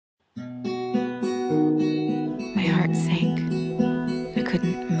heart sank. I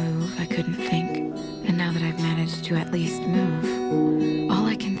couldn't move, I couldn't think. And now that I've managed to at least move, all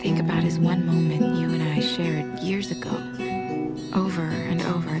I can think about is one moment you and I shared years ago. Over and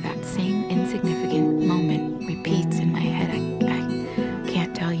over, that same insignificant moment repeats in my head. I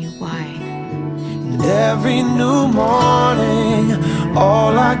can't tell you why. And every new morning,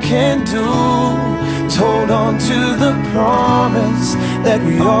 all I can do is hold on to the promise that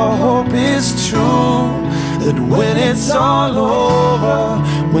we all hope is true. That when it's all over,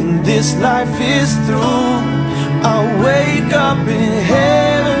 when this life is through, I'll wake up in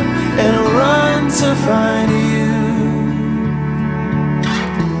heaven and run to find you.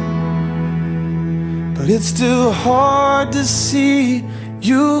 But it's still hard to see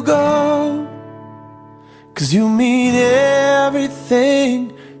you go, 'cause you mean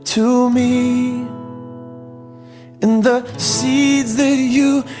everything to me. And the seeds that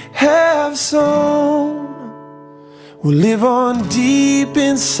you have sown will live on deep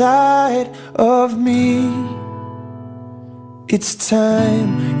inside of me. It's time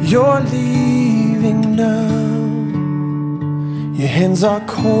you're leaving now. Your hands are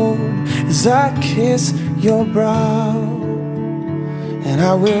cold as I kiss your brow. And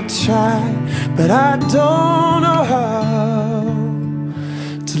I will try, but I don't know how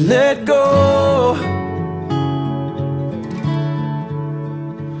to let go.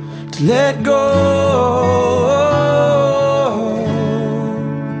 To let go.